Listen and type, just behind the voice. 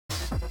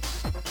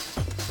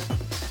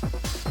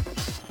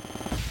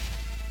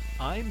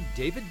I'm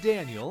David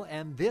Daniel,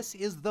 and this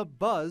is The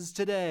Buzz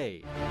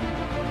Today.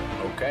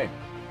 Okay,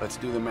 let's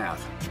do the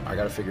math. I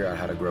gotta figure out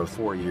how to grow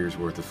 4 years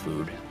worth of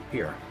food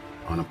here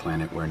on a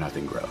planet where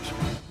nothing grows.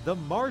 The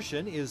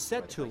Martian is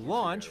set to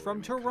launch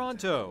from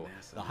Toronto.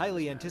 The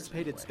highly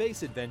anticipated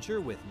space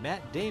adventure with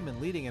Matt Damon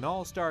leading an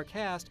all-star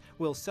cast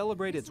will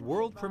celebrate its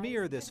world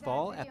premiere this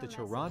fall at the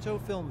Toronto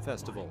Film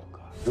Festival.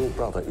 Your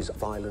brother is a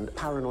violent,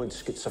 paranoid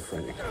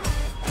schizophrenic.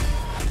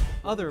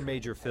 Other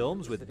major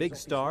films with big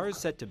stars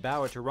set to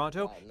bow at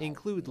Toronto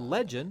include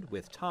Legend,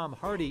 with Tom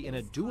Hardy in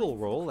a dual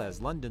role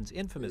as London's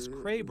infamous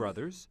Kray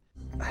brothers.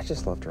 I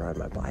just love to ride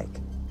my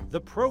bike. The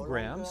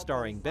Program,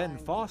 starring Ben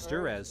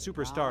Foster as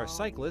superstar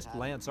cyclist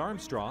Lance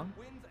Armstrong.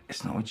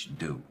 It's not what you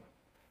do,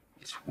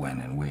 it's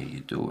when and where you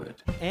do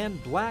it.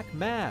 And Black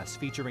Mass,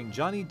 featuring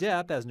Johnny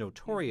Depp as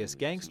notorious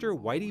gangster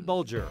Whitey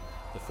Bulger.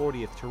 The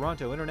 40th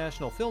Toronto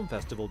International Film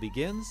Festival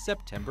begins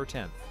September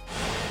 10th.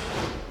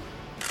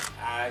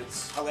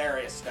 It's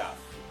hilarious stuff.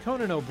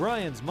 Conan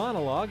O'Brien's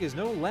monologue is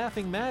no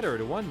laughing matter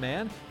to one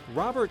man.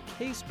 Robert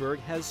Caseberg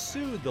has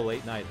sued the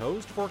late-night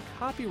host for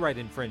copyright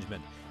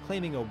infringement,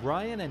 claiming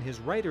O'Brien and his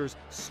writers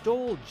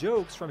stole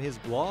jokes from his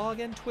blog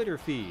and Twitter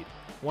feed.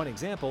 One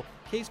example,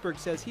 Caseberg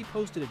says he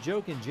posted a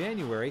joke in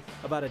January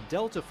about a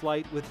Delta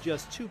flight with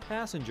just 2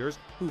 passengers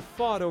who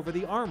fought over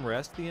the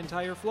armrest the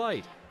entire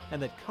flight,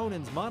 and that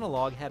Conan's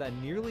monologue had a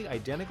nearly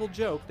identical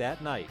joke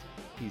that night.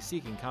 He's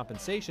seeking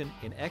compensation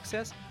in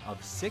excess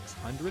of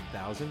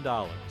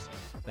 $600,000.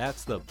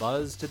 That's The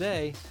Buzz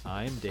Today.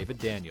 I'm David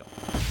Daniel.